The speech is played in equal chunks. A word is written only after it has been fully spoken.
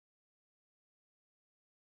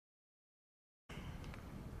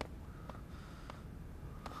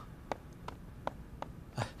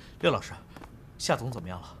廖老师，夏总怎么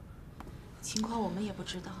样了？情况我们也不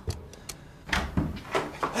知道。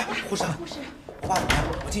哎，护士，我爸怎么样？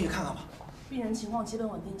我进去看看吧。病人情况基本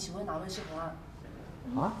稳定，请问哪位是何安？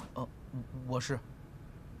啊？我是。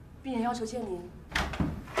病人要求见您。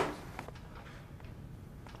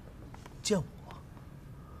见我？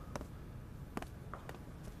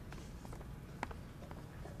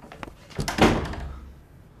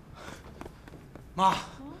妈，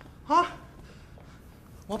啊，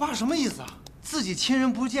我爸什么意思啊？自己亲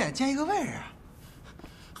人不见，见一个外人，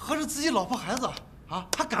合着自己老婆孩子啊，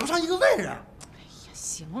还赶不上一个外人。哎呀，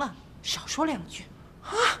行了，少说两句。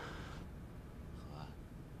啊！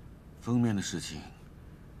封面的事情，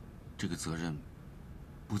这个责任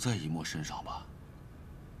不在以沫身上吧？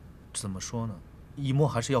怎么说呢？以沫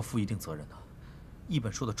还是要负一定责任的。一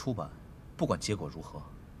本书的出版，不管结果如何，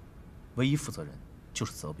唯一负责人就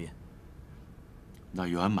是责编。那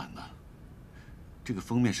圆满呢？这个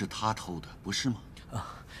封面是他偷的，不是吗？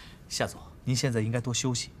啊，夏总，您现在应该多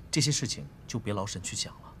休息，这些事情就别劳神去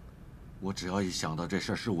想了。我只要一想到这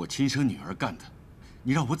事儿是我亲生女儿干的，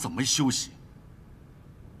你让我怎么休息？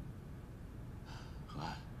何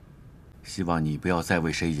安，希望你不要再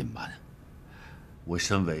为谁隐瞒。我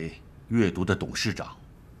身为阅读的董事长，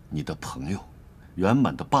你的朋友，圆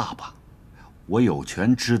满的爸爸，我有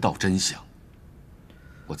权知道真相。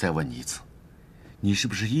我再问你一次。你是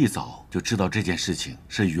不是一早就知道这件事情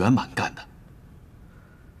是圆满干的？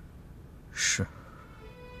是。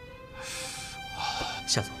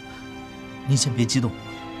夏总，您先别激动，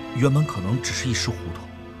圆满可能只是一时糊涂。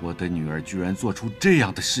我的女儿居然做出这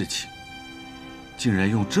样的事情，竟然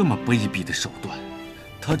用这么卑鄙的手段，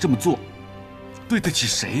她这么做，对得起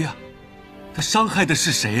谁呀？她伤害的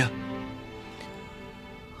是谁呀？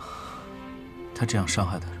她这样伤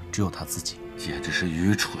害的只有她自己，简直是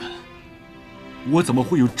愚蠢。我怎么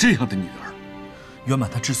会有这样的女儿？圆满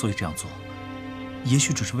他之所以这样做，也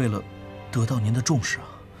许只是为了得到您的重视啊。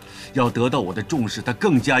要得到我的重视，他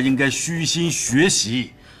更加应该虚心学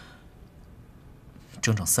习。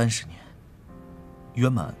整整30年，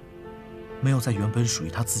圆满没有在原本属于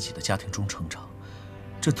他自己的家庭中成长，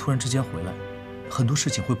这突然之间回来，很多事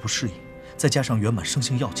情会不适应，再加上圆满生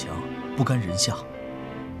性要强，不甘人下，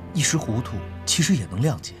一时糊涂其实也能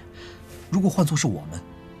谅解。如果换作是我们，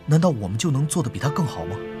难道我们就能做得比他更好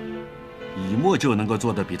吗？以沫就能够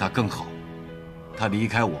做得比他更好。他离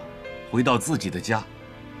开我，回到自己的家，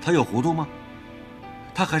他有糊涂吗？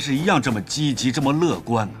他还是一样这么积极，这么乐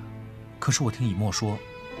观呢。可是我听以沫说，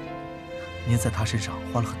您在他身上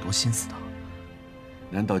花了很多心思的。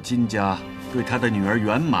难道金家对他的女儿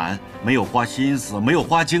圆满没有花心思，没有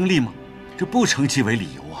花精力吗？这不成其为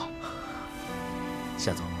理由啊。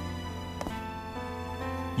夏总，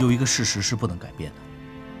有一个事实是不能改变的。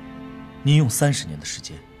您用30年的时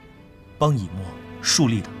间，帮以沫树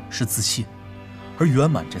立的是自信，而圆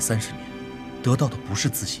满这30年，得到的不是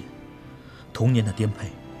自信，童年的颠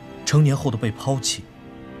沛，成年后的被抛弃，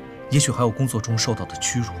也许还有工作中受到的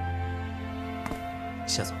屈辱。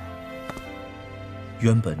夏总，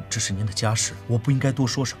原本这是您的家事，我不应该多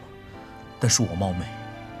说什么，但恕我冒昧，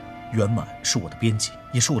圆满是我的编辑，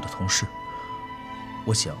也是我的同事，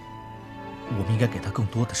我想，我们应该给他更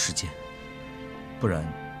多的时间，不然。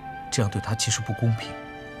这样对他其实不公平。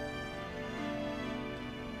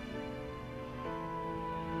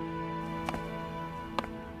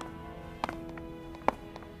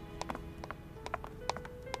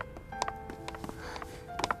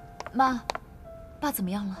妈，爸怎么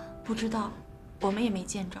样了？不知道，我们也没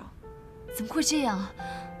见着。怎么会这样啊？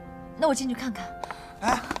那我进去看看。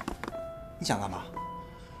哎，你想干嘛？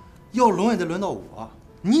要轮也得轮到我，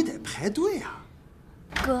你得排队呀。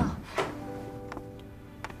哥。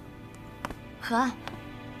何安，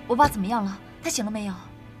我爸怎么样了？他醒了没有？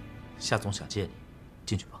夏总想见你，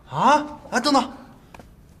进去吧。啊！哎，等等，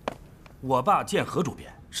我爸见何主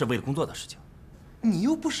编是为了工作的事情。你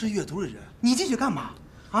又不是阅读的人，你进去干嘛？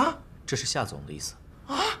啊？这是夏总的意思。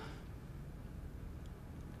啊？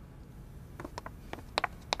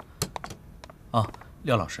啊，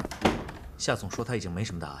廖老师，夏总说他已经没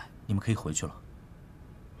什么大碍，你们可以回去了。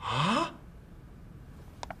啊？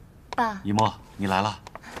爸，以沫，你来了。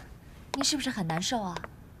你是不是很难受啊？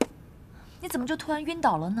你怎么就突然晕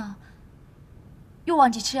倒了呢？又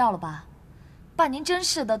忘记吃药了吧？爸，您真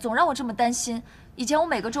是的，总让我这么担心。以前我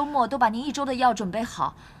每个周末都把您1周的药准备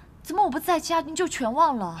好，怎么我不在家您就全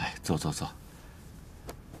忘了？哎，走走走。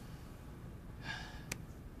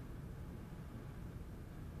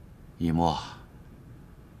以沫，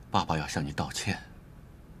爸爸要向你道歉。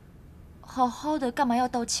好好的，干嘛要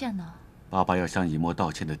道歉呢？爸爸要向以沫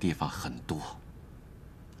道歉的地方很多。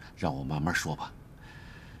让我慢慢说吧。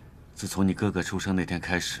自从你哥哥出生那天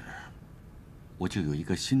开始，我就有一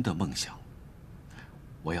个新的梦想，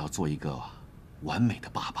我要做一个完美的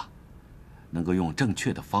爸爸，能够用正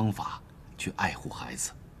确的方法去爱护孩子。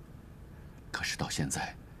可是到现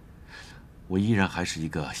在，我依然还是一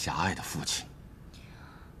个狭隘的父亲。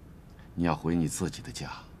你要回你自己的家，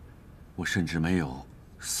我甚至没有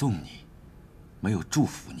送你，没有祝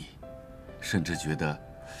福你，甚至觉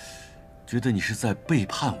得你是在背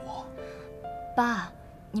叛我。爸，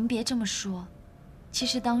您别这么说。其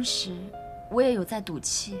实当时我也有在赌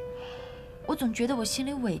气，我总觉得我心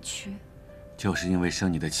里委屈。就是因为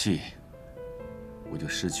生你的气，我就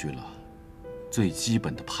失去了最基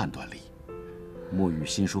本的判断力。墨雨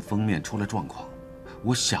新书封面出了状况，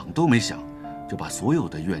我想都没想，就把所有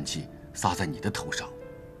的怨气撒在你的头上。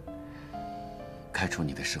开除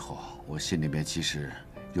你的时候，我心里面其实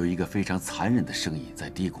有一个非常残忍的声音在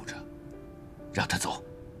嘀咕着：让他走，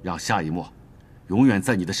让夏一墨永远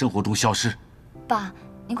在你的生活中消失。爸，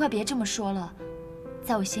您快别这么说了，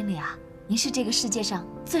在我心里啊，您是这个世界上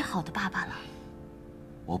最好的爸爸了。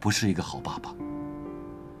我不是一个好爸爸，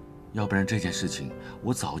要不然这件事情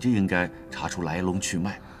我早就应该查出来龙去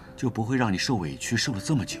脉，就不会让你受委屈受了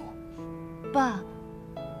这么久。爸，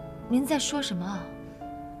您在说什么啊？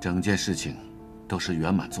整件事情都是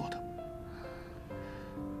圆满做的。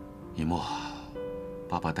一墨，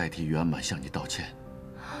爸爸代替圆满向你道歉，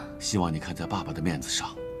希望你看在爸爸的面子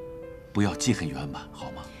上，不要记恨圆满，好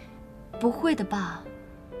吗？不会的，爸。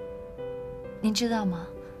您知道吗？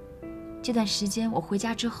这段时间我回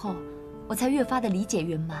家之后，我才越发的理解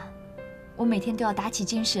圆满。我每天都要打起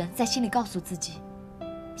精神，在心里告诉自己：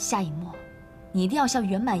夏一墨，你一定要像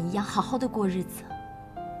圆满一样好好的过日子。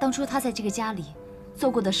当初他在这个家里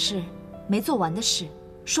做过的事、没做完的事、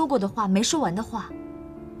说过的话、没说完的话，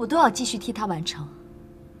我都要继续替他完成。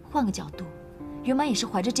换个角度，圆满也是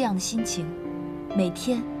怀着这样的心情，每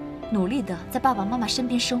天努力的在爸爸妈妈身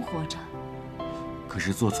边生活着。可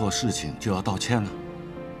是做错事情就要道歉呢，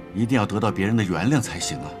一定要得到别人的原谅才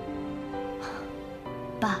行啊。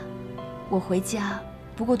爸，我回家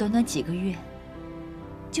不过短短几个月，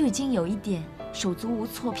就已经有一点手足无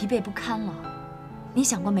措、疲惫不堪了。你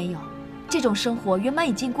想过没有，这种生活圆满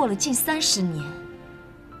已经过了近30年。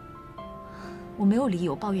我没有理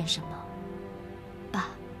由抱怨什么。爸，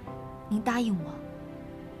您答应我，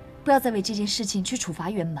不要再为这件事情去处罚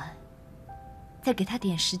圆满，再给他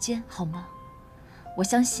点时间好吗？我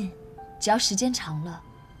相信，只要时间长了，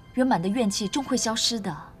圆满的怨气终会消失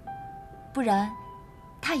的。不然，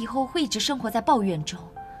他以后会一直生活在抱怨中，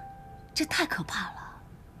这太可怕了。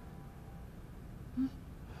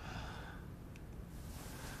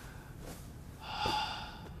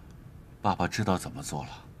爸爸知道怎么做了。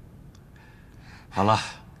好了，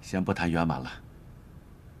先不谈圆满了，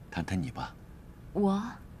谈谈你吧。我，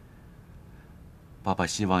爸爸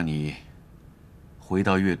希望你回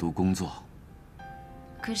到阅读工作。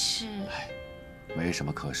可是，没什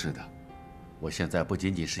么可是的。我现在不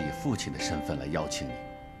仅仅是以父亲的身份来邀请你，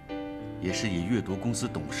也是以阅读公司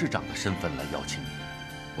董事长的身份来邀请你。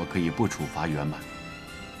我可以不处罚圆满，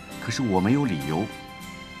可是我没有理由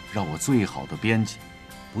让我最好的编辑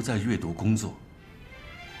不在阅读工作。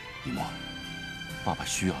一墨，爸爸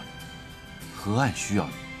需要你，河岸需要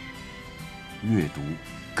你，阅读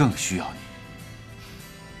更需要你。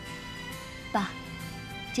爸，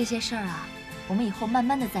这些事儿啊，我们以后慢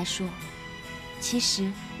慢的再说。其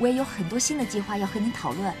实我也有很多新的计划要和您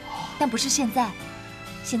讨论，但不是现在。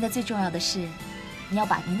现在最重要的是，你要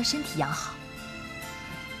把您的身体养好。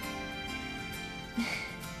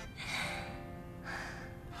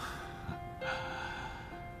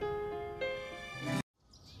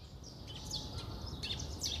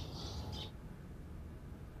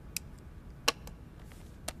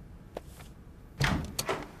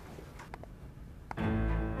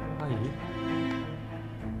阿姨，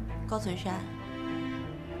高存山，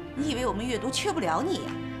你以为我们阅读缺不了你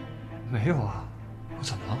呀？没有啊，我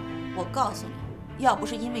怎么了？我告诉你，要不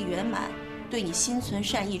是因为圆满对你心存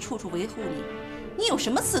善意，处处维护你，你有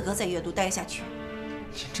什么资格在阅读待下去？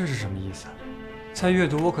您这是什么意思？在阅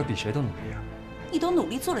读我可比谁都努力啊！你都努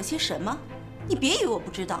力做了些什么？你别以为我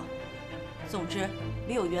不知道。总之，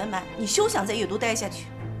没有圆满，你休想在阅读待下去。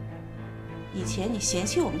以前你嫌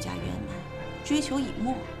弃我们家圆满，追求以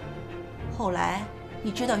沫，后来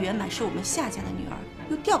你知道圆满是我们夏家的女儿，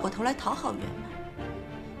又掉过头来讨好圆满。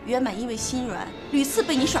圆满因为心软，屡次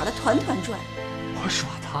被你耍得团团转。我耍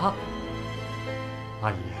他？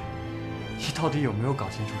阿姨，你到底有没有搞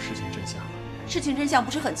清楚事情真相？事情真相不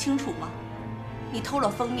是很清楚吗？你偷了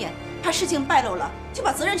封面，怕事情败露了，就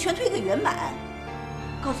把责任全推给圆满。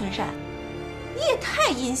高存善，你也太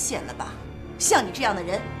阴险了吧！像你这样的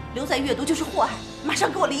人，留在阅读就是祸害。马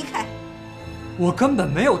上给我离开！我根本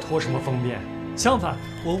没有偷什么封面，相反，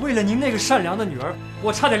我为了您那个善良的女儿，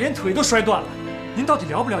我差点连腿都摔断了。您到底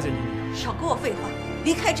了不了解您女儿？少跟我废话，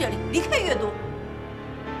离开这里，离开阅读。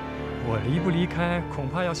我离不离开，恐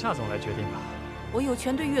怕要夏总来决定吧。我有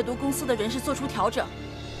权对阅读公司的人事做出调整，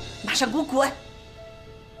马上给我滚！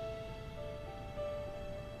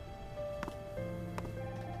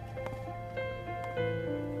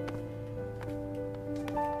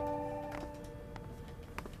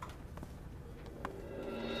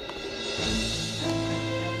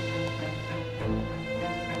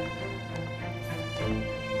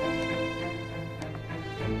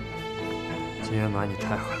金元满，你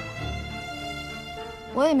太狠了！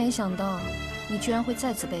我也没想到，你居然会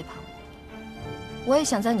再次背叛我。我也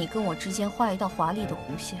想在你跟我之间画一道华丽的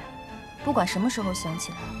弧线，不管什么时候想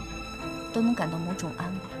起来，都能感到某种安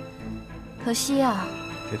慰。可惜呀，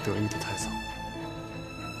别得意的太早。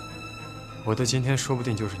我的今天说不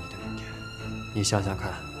定就是你的明天。你想想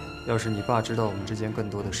看，要是你爸知道我们之间更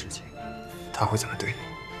多的事情，他会怎么对你？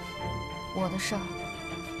我的事儿，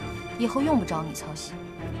以后用不着你操心。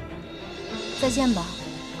再见吧，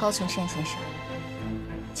高存善先生，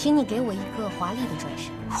请你给我一个华丽的转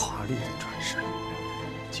身。华丽的转身，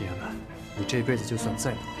金元满，你这辈子就算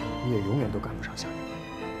再努力，你也永远都赶不上夏雨。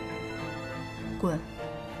滚！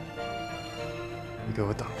你给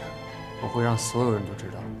我等着，我会让所有人都知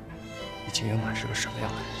道，你金元满是个什么样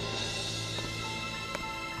的人。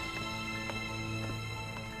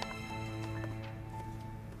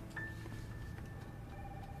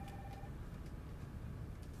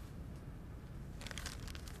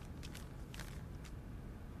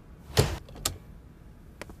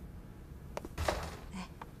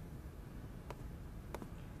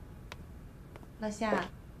老夏，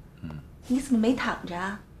你怎么没躺着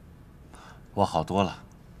啊？我好多了。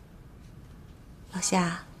老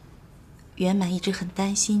夏，圆满一直很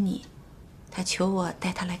担心你，他求我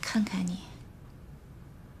带他来看看你。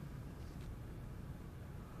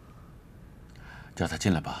叫他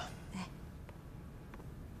进来吧。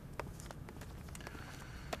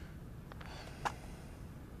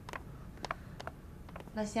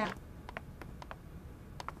老夏，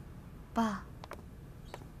爸，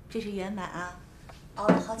这是圆满啊，熬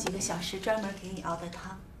了好几个小时专门给你熬的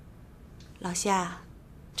汤。老夏，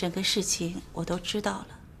整个事情我都知道了，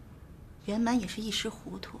圆满也是一时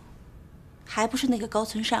糊涂，还不是那个高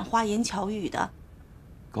存善花言巧语的。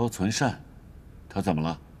高存善，他怎么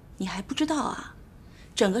了？你还不知道啊？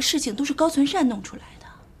整个事情都是高存善弄出来的。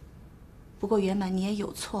不过圆满你也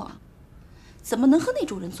有错，怎么能和那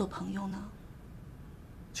种人做朋友呢？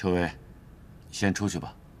秋薇，你先出去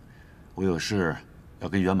吧，我有事要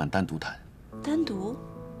跟圆满单独谈。单独？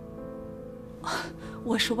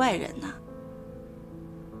我是外人呐。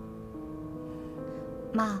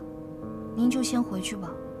妈，您就先回去吧，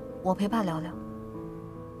我陪爸聊聊。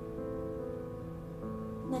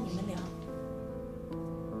那你们聊。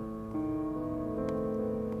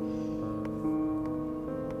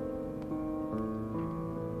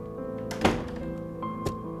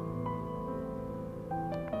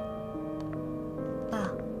爸，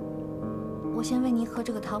我先喂您喝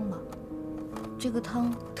这个汤吧，这个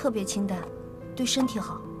汤特别清淡，对身体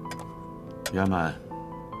好。圆满，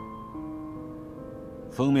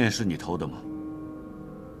封面是你偷的吗？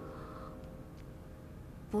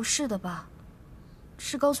不是的，爸，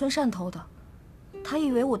是高存善偷的。他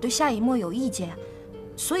以为我对夏以沫有意见，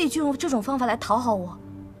所以就用这种方法来讨好我。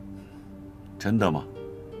真的吗？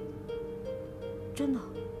真的。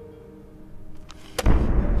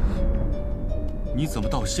你怎么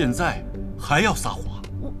到现在还要撒谎？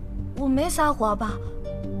我没撒谎，爸。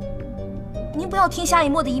您不要听夏以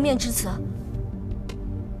沫的一面之词。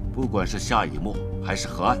不管是夏以沫还是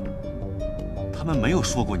何岸，他们没有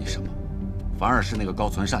说过你什么，反而是那个高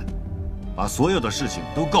存善，把所有的事情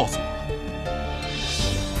都告诉我了。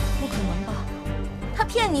不可能吧？他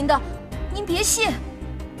骗您的，您别信。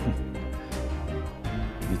哼，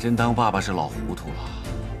你真当爸爸是老糊涂了。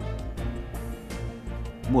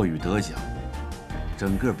墨雨得奖，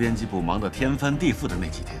整个编辑部忙得天翻地覆的那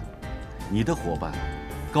几天，你的伙伴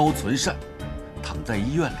高存善躺在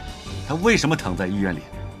医院里，他为什么躺在医院里？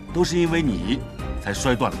都是因为你才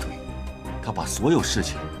摔断了腿。他把所有事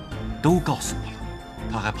情都告诉我了，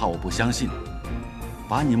他还怕我不相信，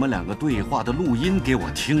把你们两个对话的录音给我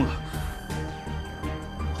听了。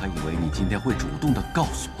我还以为你今天会主动的告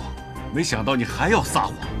诉我，没想到你还要撒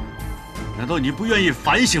谎。难道你不愿意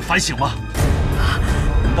反省反省吗？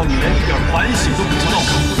难道你连一点反省都不知道吗？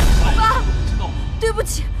爸，对不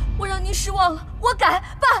起，我让您失望了，我改。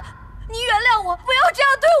爸，您原谅我，不要这样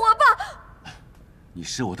对我，爸。你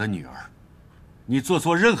是我的女儿，你做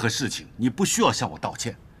错任何事情，你不需要向我道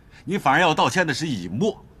歉，你反而要道歉的是以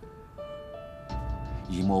沫。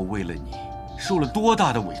以沫为了你受了多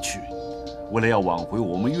大的委屈，为了要挽回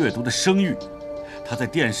我们阅读的声誉，他在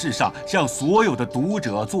电视上向所有的读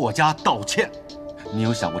者、作家道歉。你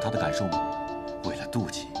有想过他的感受吗？为了妒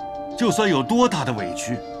忌，就算有多大的委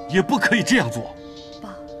屈，也不可以这样做。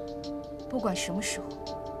爸，不管什么时候，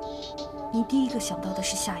您第一个想到的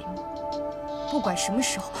是夏一沫。不管什么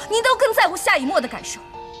时候，您都更在乎夏一沫的感受。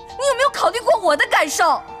你有没有考虑过我的感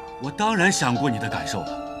受？我当然想过你的感受了。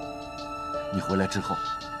你回来之后，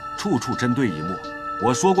处处针对以沫，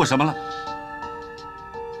我说过什么了？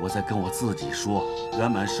我在跟我自己说，圆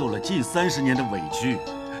满受了近30年的委屈，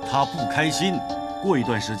他不开心，过一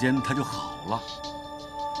段时间他就好了。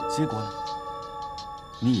结果呢？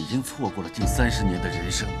你已经错过了近30年的人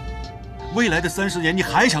生，未来的30年你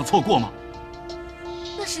还想错过吗？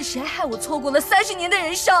那是谁害我错过了30年的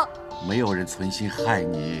人生？没有人存心害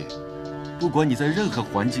你，不管你在任何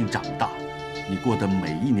环境长大，你过的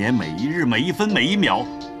每一年、每一日、每一分、每一秒，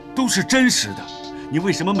都是真实的。你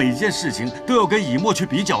为什么每一件事情都要跟以沫去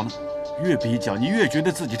比较呢？越比较，你越觉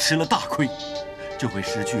得自己吃了大亏，就会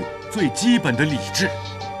失去最基本的理智。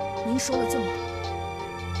您说了这么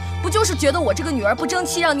多，不就是觉得我这个女儿不争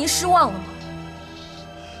气，让您失望了吗？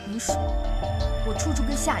您说我处处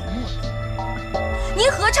跟夏一沫比，您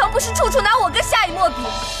何尝不是处处拿我跟夏一沫比？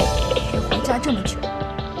我回家这么久，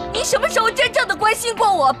您什么时候真正的关心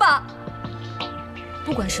过我爸？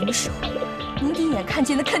不管什么时候，您第一眼看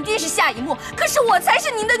见的肯定是夏一沫，可是我才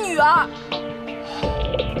是您的女儿。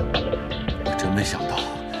我真没想到，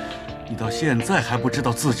你到现在还不知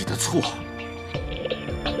道自己的错。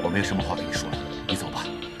我没有什么话跟你说了，你走吧，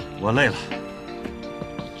我累了。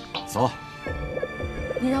走。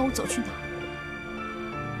你让我走去哪儿？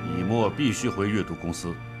以沫必须回阅读公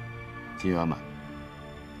司。金圆满，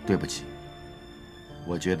对不起，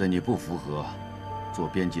我觉得你不符合做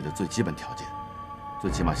编辑的最基本条件。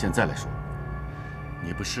最起码现在来说，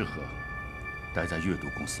你不适合待在阅读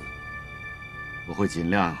公司。我会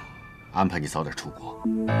尽量安排你早点出国。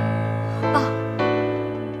爸，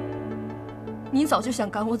您早就想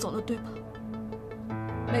赶我走了，对吧？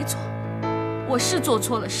没错，我是做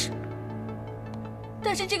错了事，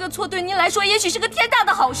但是这个错对您来说也许是个天大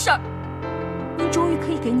的好事儿。您终于可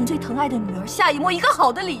以给您最疼爱的女儿夏一沫一个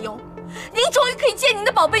好的理由，您终于可以接您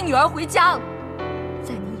的宝贝女儿回家了。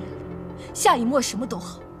在您眼里，夏一沫什么都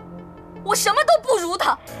好，我什么都不如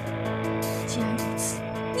她。既然如此，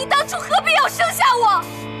你当初何必要生下我？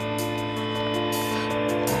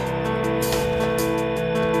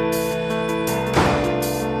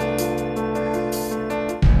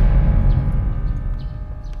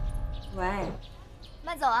喂，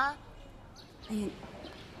慢走啊！哎呀，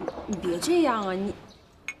你别这样啊！你，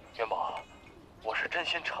元宝，我是真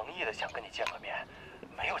心诚意的想跟你见个面，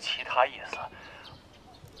没有其他意思。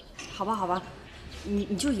好吧，好吧，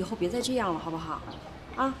你就以后别再这样了，好不好？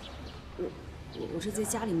啊，我是在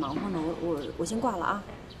家里忙活呢，我先挂了啊。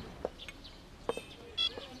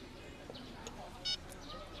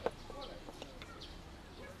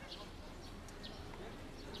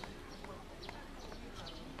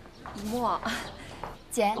以沫，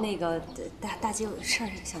姐，那个大姐有事儿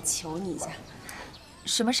想求你一下。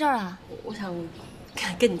什么事儿啊？我想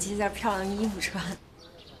跟你借件漂亮衣服穿。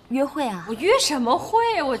约会啊？我约什么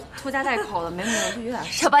会？我拖家带口的，没有，就有点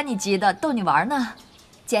事。要把你急的，逗你玩呢。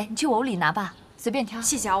姐，你去我屋里拿吧，随便挑。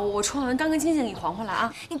谢谢啊，我穿完刚跟青青给你还回来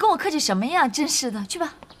啊。你跟我客气什么呀？真是的，去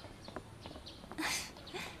吧。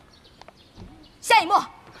夏一沫，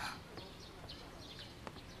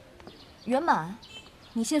圆满，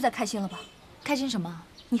你现在开心了吧？开心什么？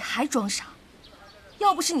你还装傻？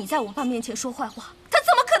要不是你在我爸面前说坏话，他怎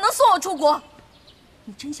么可能送我出国？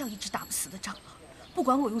你真像一只打不死的蟑螂，不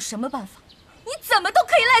管我用什么办法，你怎么都可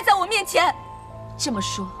以赖在我面前。这么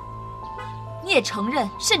说，你也承认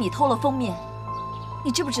是你偷了封面？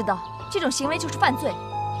你知不知道这种行为就是犯罪？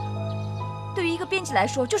对于一个编辑来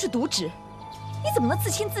说就是渎职，你怎么能自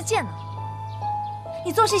轻自贱呢？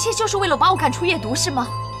你做这些就是为了把我赶出阅读是吗？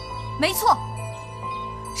没错，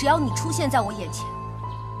只要你出现在我眼前，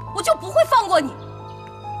我就不会放过你。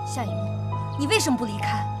夏一沫，你为什么不离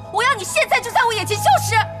开？我要你现在就在我眼前消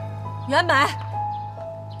失。圆满，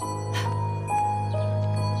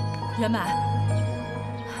圆满，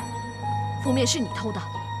封面是你偷的，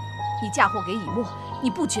你嫁祸给以沫，你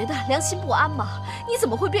不觉得良心不安吗？你怎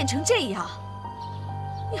么会变成这样？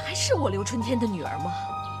你还是我刘春天的女儿吗？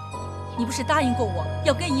你不是答应过我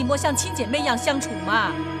要跟以沫像亲姐妹一样相处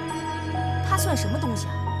吗？她算什么东西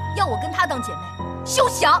啊？要我跟她当姐妹？休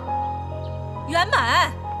想！圆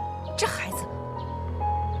满，这孩子，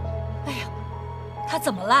哎呀，他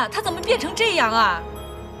怎么了？他怎么变成这样啊？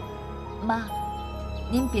妈，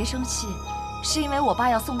您别生气，是因为我爸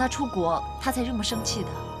要送他出国，他才这么生气的。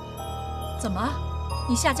怎么？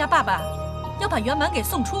你夏家爸爸要把圆满给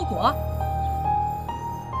送出国？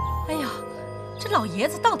哎呀，这老爷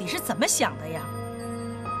子到底是怎么想的呀？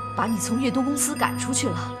把你从阅读公司赶出去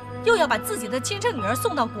了，又要把自己的亲生女儿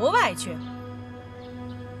送到国外去。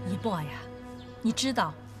一墨呀，你知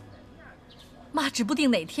道，妈指不定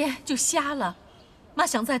哪天就瞎了，妈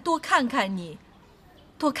想再多看看你，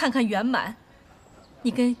多看看圆满。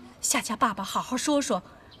你跟夏家爸爸好好说说，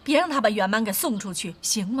别让他把圆满给送出去，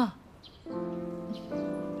行吗？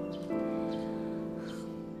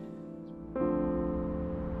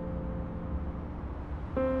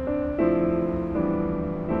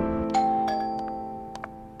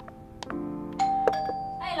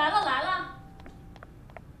哎，来了来了。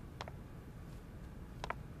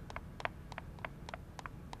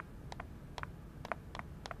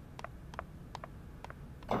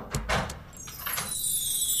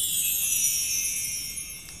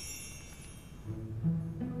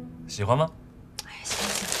喜欢吗？哎，行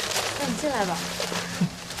行，那你进来吧。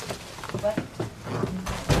喂。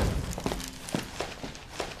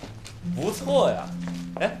不错呀，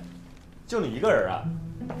哎，就你一个人啊？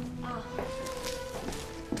啊。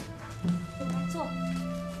来坐。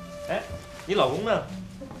哎，你老公呢？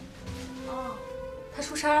哦，他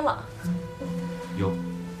出差了。哟，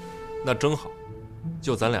那正好，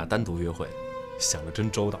就咱俩单独约会，想得真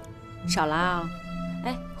周到。少来啊！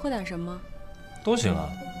哎，喝点什么？都行啊。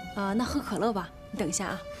那喝可乐吧。你等一下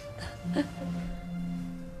啊。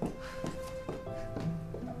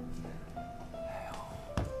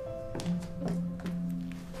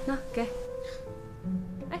那给。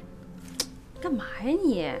哎，干嘛呀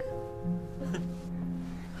你？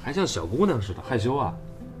还像小姑娘似的害羞啊！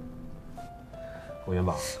元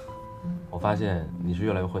宝，我发现你是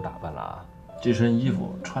越来越会打扮了啊！这身衣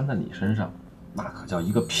服穿在你身上，那可叫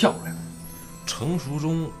一个漂亮。成熟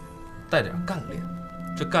中带点干练，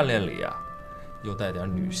这干练里啊，又带点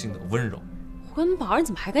女性的温柔。胡元宝，你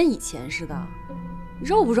怎么还跟以前似的？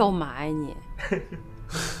肉不肉麻呀你？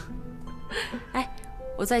哎，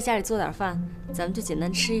我在家里做点饭，咱们就简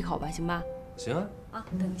单吃一口吧，行吧？行啊。啊，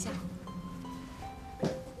等一下。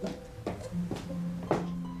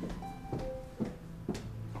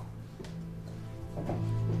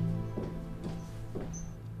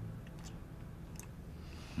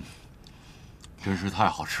真是太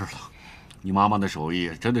好吃了，你妈妈的手艺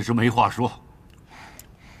真的是没话说。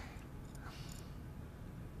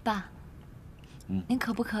爸，您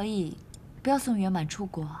可不可以不要送圆满出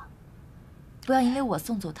国？不要因为我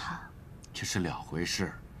送走他。这是两回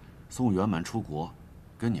事，送圆满出国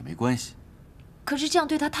跟你没关系。可是这样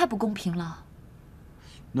对他太不公平了。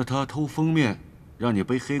那他偷封面，让你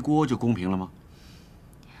背黑锅就公平了吗？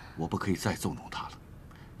我不可以再纵容他了，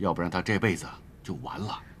要不然他这辈子就完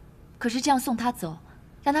了。可是这样送他走，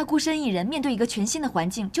让他孤身一人面对一个全新的环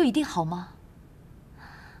境，就一定好吗？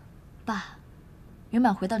爸，圆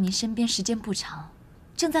满回到您身边时间不长，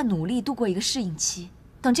正在努力度过一个适应期。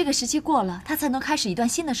等这个时期过了，他才能开始一段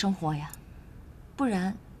新的生活呀。不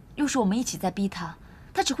然，又是我们一起在逼他，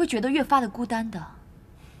他只会觉得越发的孤单的。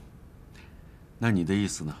那你的意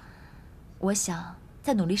思呢？我想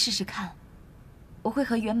再努力试试看，我会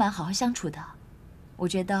和圆满好好相处的。我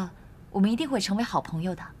觉得我们一定会成为好朋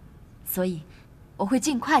友的。所以，我会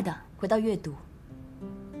尽快的回到阅读。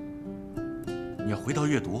你要回到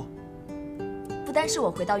阅读？不单是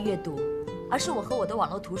我回到阅读，而是我和我的网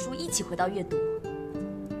络图书一起回到阅读。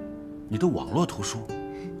你的网络图书？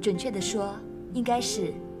准确的说，应该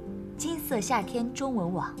是金色夏天中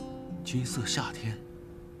文网。金色夏天？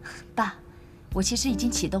爸，我其实已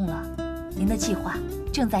经启动了，您的计划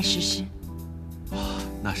正在实施。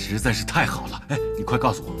那实在是太好了！哎，你快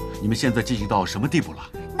告诉我，你们现在进行到什么地步了？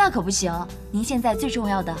那可不行，您现在最重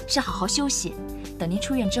要的是好好休息。等您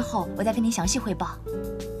出院之后，我再跟您详细汇报。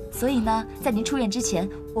所以呢，在您出院之前，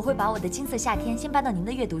我会把我的金色夏天先搬到您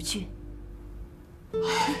的阅读去。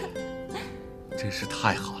真是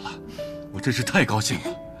太好了，我真是太高兴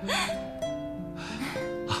了。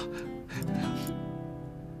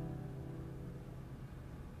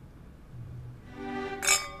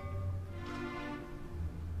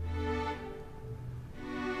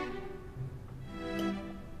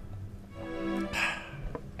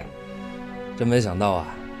真没想到啊，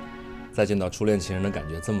再见到初恋情人的感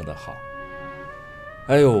觉这么的好。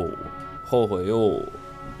哎呦，后悔哟，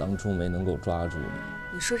当初没能够抓住你。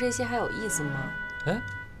你说这些还有意思吗？哎，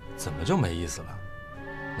怎么就没意思了？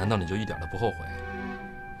难道你就一点都不后悔？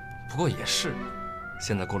不过也是，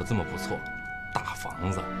现在过得这么不错，大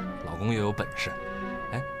房子，老公又有本事。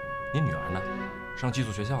哎，你女儿呢？上寄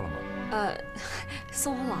宿学校了吗？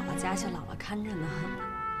送我姥姥家去，姥姥看着呢。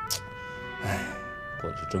哎，过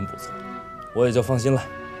得是真不错，我也就放心了。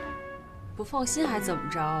不放心还怎么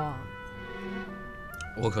着啊？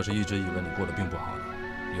我可是一直以为你过得并不好呢。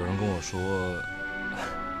有人跟我说，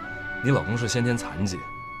你老公是先天残疾，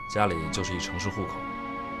家里就是一城市户口。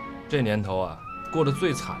这年头啊，过得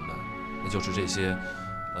最惨的，那就是这些，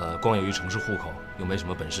光有一城市户口又没什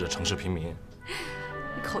么本事的城市平民。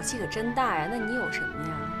你口气可真大呀！那你有什么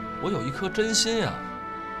呀？我有一颗真心呀。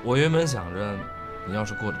我原本想着，你要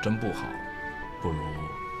是过得真不好，不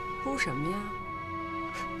如什么呀？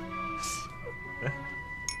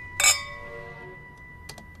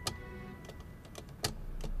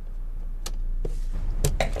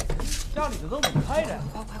家里的灯怎么开着呀？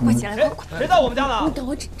快起来！快！谁在我们家呢？你等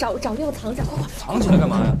我找料藏着，快！藏起来干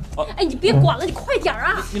嘛呀？哎，你别管了，你快点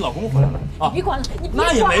啊！你老公回来了啊！你别管了，你别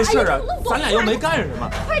那也没事啊，咱俩又没干什么。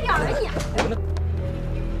快点啊你！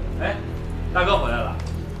哎，大哥回来了，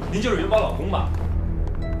您就是元宝老公吧？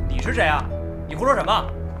你是谁啊？你胡说什么？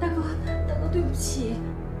大哥，对不起。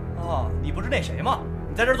哦，你不是那谁吗？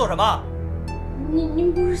你在这儿做什么？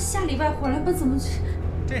您不是下礼拜回来吗？怎么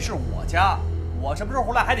这是我家，我什么时候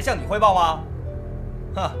回来还得向你汇报吗？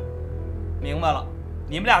哼，明白了，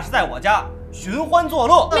你们俩是在我家寻欢作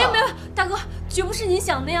乐。没有，大哥，绝不是您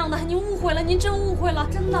想那样的，您误会了，您真误会了，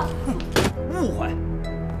真的。误会？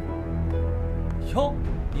哟，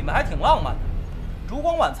你们还挺浪漫的，烛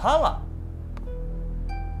光晚餐了。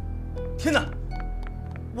天哪，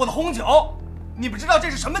我的红酒，你们知道这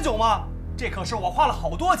是什么酒吗？这可是我花了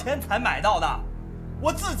好多钱才买到的，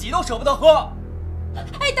我自己都舍不得喝。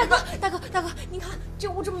哎，大哥，你看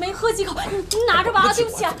我这没喝几口，您拿着吧啊！对不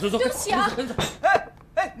起啊，对不起啊！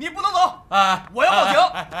哎，你不能走！哎，我要报警！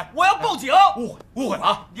我要报警！误会了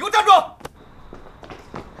啊！你给我站住！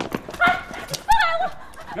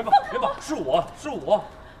别跑！是我！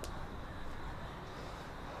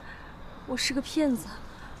我是个骗子，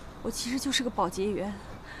我其实就是个保洁员，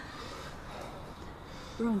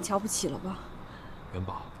不让你瞧不起了吧？元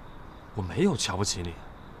宝，我没有瞧不起你。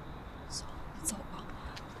走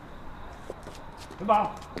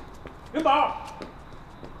吧。元宝！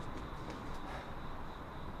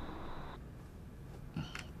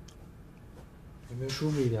有没有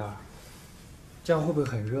舒服一点？这样会不会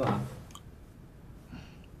很热啊？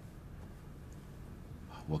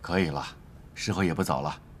我可以了，时候也不早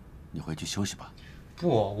了，你回去休息吧。不，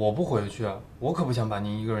我不回去，我可不想把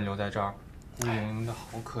您一个人留在这儿，孤零零的，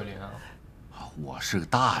好可怜啊！我是个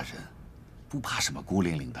大人，不怕什么孤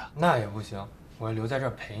零零的。那也不行，我要留在这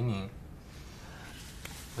儿陪您。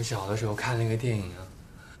我小的时候看那个电影啊，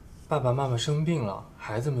爸爸妈妈生病了，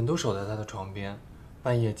孩子们都守在他的床边，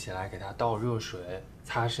半夜起来给他倒热水、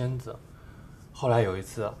擦身子。后来有一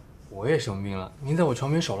次我也生病了，您在我床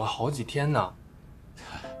边守了好几天呢。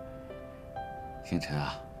星辰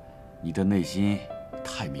啊，你的内心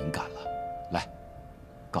太敏感了。来，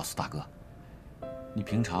告诉大哥，你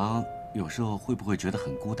平常有时候会不会觉得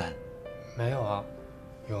很孤单？没有啊，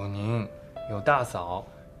有您，有大嫂，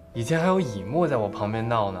以前还有以沫在我旁边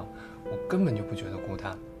闹呢，我根本就不觉得孤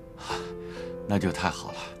单。那就太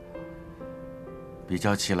好了。比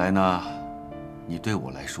较起来呢，你对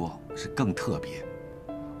我来说是更特别。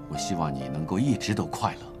我希望你能够一直都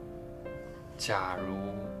快乐。假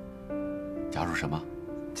如什么？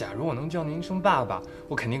假如我能叫您一声爸爸，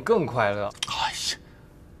我肯定更快乐。哎呀，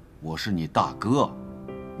我是你大哥，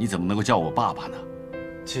你怎么能够叫我爸爸呢？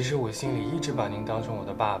其实我心里一直把您当成我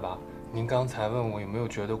的爸爸。您刚才问我有没有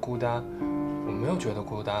觉得孤单，我没有觉得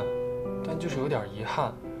孤单，但就是有点遗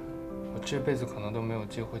憾，我这辈子可能都没有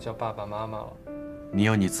机会叫爸爸妈妈了。你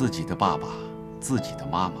有你自己的爸爸，自己的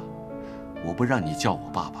妈妈，我不让你叫我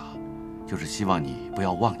爸爸，就是希望你不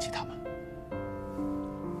要忘记他们。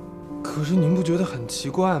可是您不觉得很奇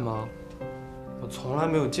怪吗？我从来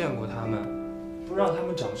没有见过他们，不知道他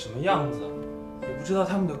们长什么样子，也不知道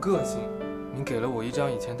他们的个性。您给了我一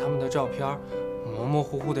张以前他们的照片，模模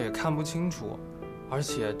糊糊的也看不清楚，而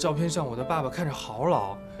且照片上我的爸爸看着好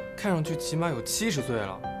老，看上去起码有70岁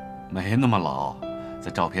了。没那么老，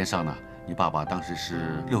在照片上呢，你爸爸当时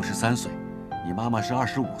是63岁，你妈妈是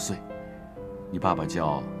25岁。你爸爸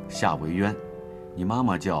叫夏维渊，你妈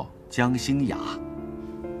妈叫江欣雅。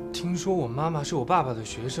听说我妈妈是我爸爸的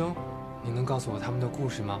学生，您能告诉我他们的故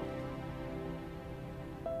事吗？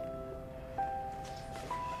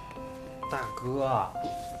大哥，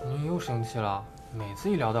您又生气了。每次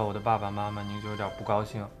一聊到我的爸爸妈妈，您就有点不高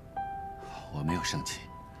兴。我没有生气，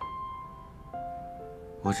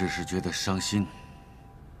我只是觉得伤心。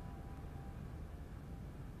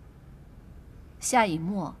夏以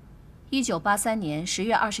沫，1983年10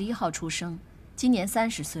月21号出生，今年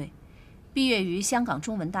30岁，毕业于香港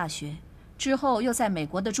中文大学，之后又在美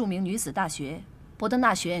国的著名女子大学伯德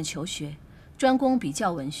纳学院求学，专攻比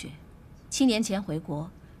较文学。7年前回国，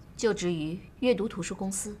就职于阅读图书公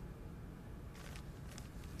司。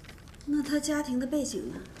那他家庭的背景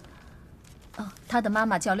呢？哦，他的妈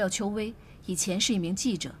妈叫廖秋薇，以前是一名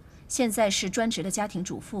记者，现在是专职的家庭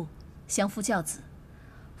主妇，相夫教子。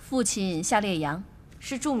父亲夏烈阳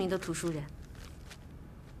是著名的图书人。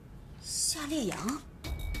夏烈阳？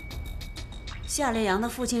夏烈阳的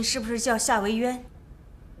父亲是不是叫夏维渊？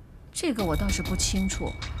这个我倒是不清楚，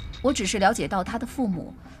我只是了解到他的父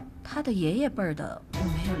母，他的爷爷辈儿的我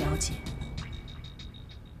没有了解。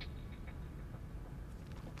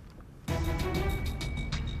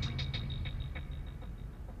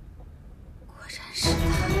果然是他。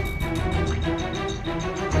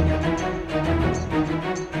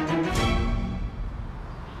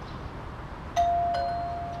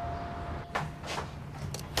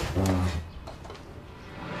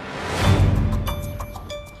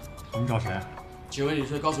你找谁？请问你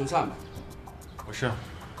是高崇善吧？我是。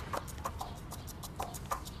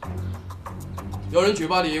有人举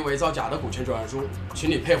报你伪造假的股权转让书，请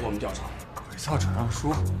你配合我们调查。伪造转让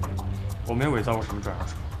书？我没违造过什么转让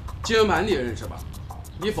书。金圆满你也认识吧？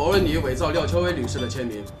你否认你伪造廖秋薇女士的签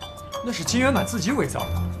名，那是金圆满自己伪造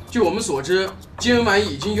的。据我们所知，金圆满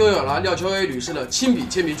已经拥有了廖秋薇女士的亲笔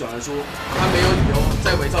签名转让书，她没有理由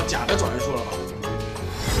再伪造假的转让书了吧？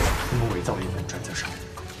你们伪造了一份专责声明，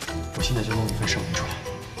我现在就弄一份声明出来。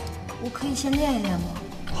我可以先练一练吗？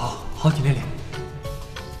好，你练练。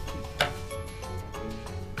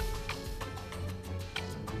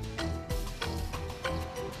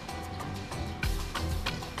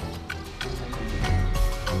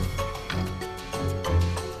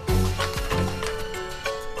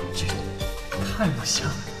太不像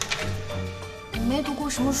了。我没读过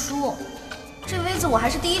什么书，这 V 字我还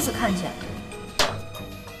是第一次看见。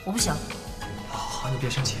我不想。好，你别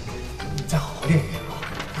生气，你再好好练一练啊，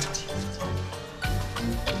不着急。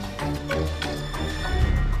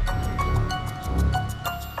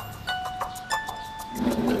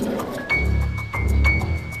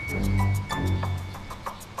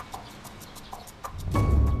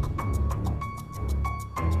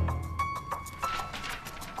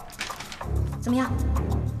怎么样？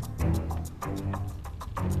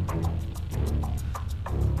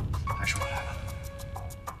还是我来吧。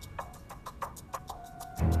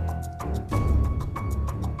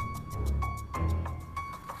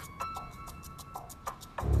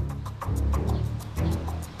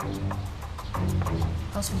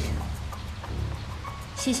告诉你，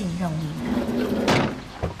谢谢你让我明白，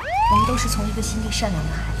我们都是从一个心地善良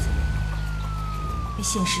的孩子，被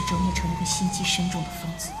现实折磨成一个心机深重的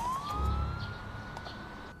疯子。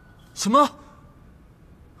什么？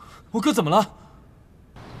我哥怎么了？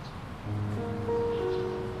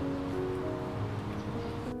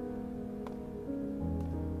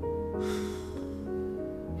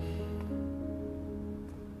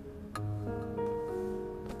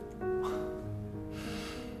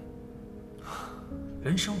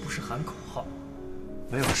人生不是喊口号，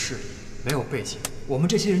没有势力，没有背景，我们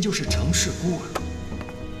这些人就是城市孤儿。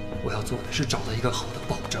我要做的是找到一个好的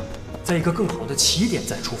保证，在一个更好的起点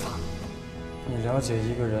再出发。你了解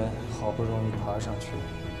一个人好不容易爬上去，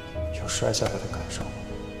又摔下来的感受吗？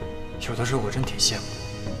有的时候我真挺羡慕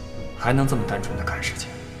的，还能这么单纯的看事情。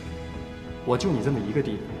我就你这么一个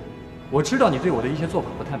弟弟，我知道你对我的一些做法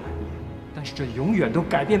不太满意，但是这永远都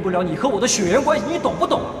改变不了你和我的血缘关系，你懂不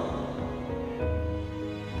懂？